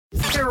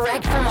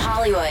Direct from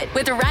Hollywood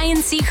with Ryan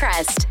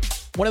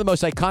Seacrest. One of the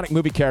most iconic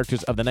movie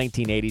characters of the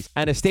 1980s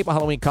and a staple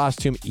Halloween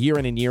costume year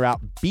in and year out,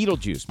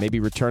 Beetlejuice may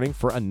be returning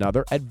for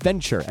another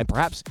adventure. And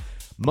perhaps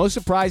most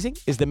surprising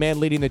is the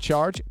man leading the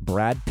charge,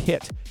 Brad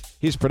Pitt.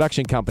 His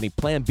production company,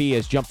 Plan B,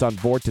 has jumped on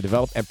board to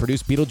develop and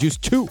produce Beetlejuice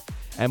 2.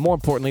 And more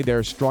importantly, there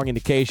are strong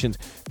indications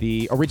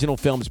the original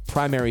film's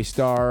primary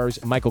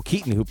stars, Michael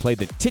Keaton, who played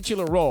the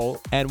titular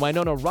role, and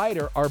Winona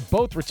Ryder are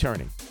both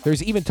returning.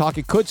 There's even talk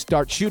it could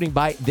start shooting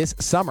by this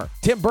summer.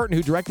 Tim Burton,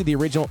 who directed the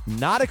original,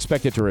 not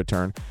expected to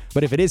return,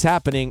 but if it is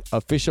happening,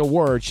 official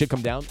word should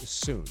come down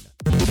soon.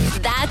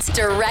 That's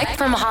Direct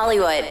from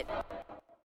Hollywood.